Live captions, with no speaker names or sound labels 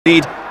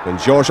lead when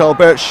George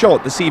Albert's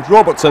shot deceived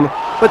Robertson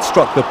but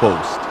struck the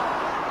post.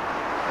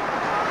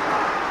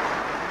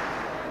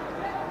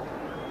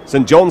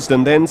 St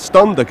Johnstone then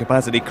stunned the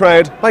capacity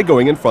crowd by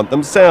going in front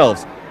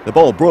themselves. The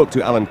ball broke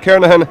to Alan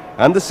Kernahan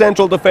and the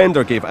central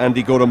defender gave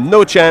Andy Gorham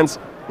no chance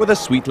with a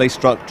sweetly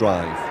struck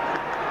drive.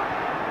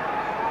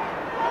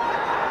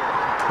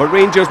 But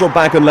Rangers were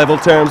back on level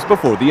terms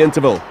before the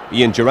interval.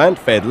 Ian Durrant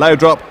fed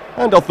Laudrup,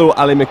 and although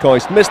Ali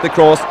McCoist missed the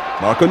cross,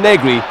 Marco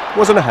Negri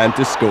was on hand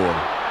to score.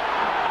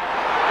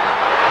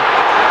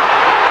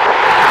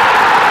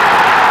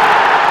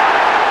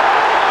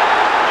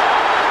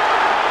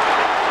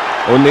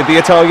 Only the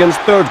Italian's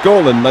third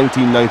goal in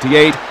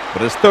 1998,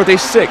 but his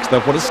 36th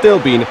of what has still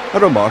been a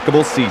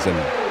remarkable season.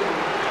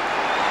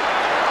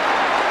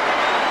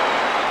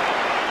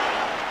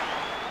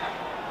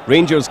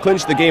 Rangers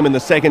clinched the game in the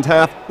second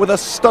half with a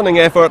stunning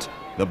effort.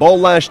 The ball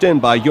lashed in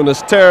by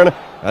Jonas Tern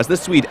as the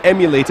Swede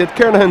emulated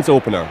Kernahan's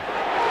opener.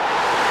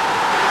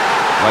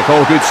 Like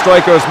all good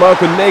strikers,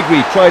 Marco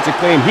Negri tried to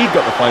claim he'd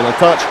got the final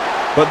touch,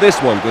 but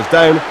this one goes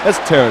down as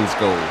Tern's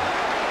goal.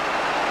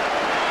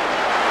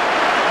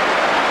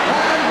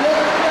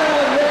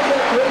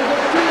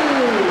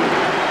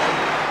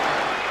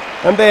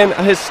 And then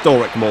a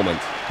historic moment,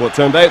 what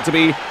turned out to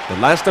be the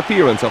last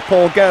appearance of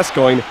Paul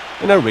Gascoigne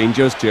in a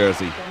Rangers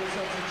jersey.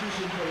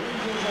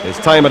 His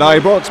time at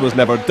Ibrox was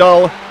never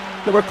dull.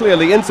 There were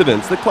clearly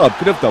incidents the club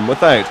could have done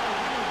without.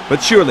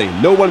 But surely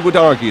no one would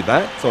argue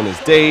that, on his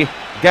day,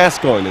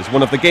 Gascoigne is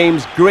one of the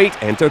game's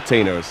great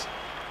entertainers.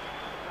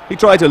 He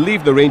tried to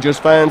leave the Rangers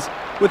fans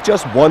with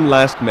just one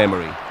last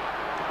memory.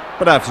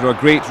 But after a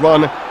great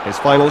run, his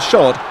final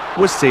shot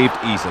was saved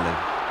easily.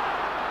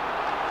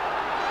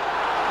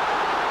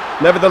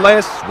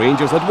 Nevertheless,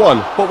 Rangers had won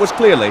what was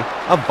clearly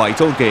a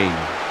vital game.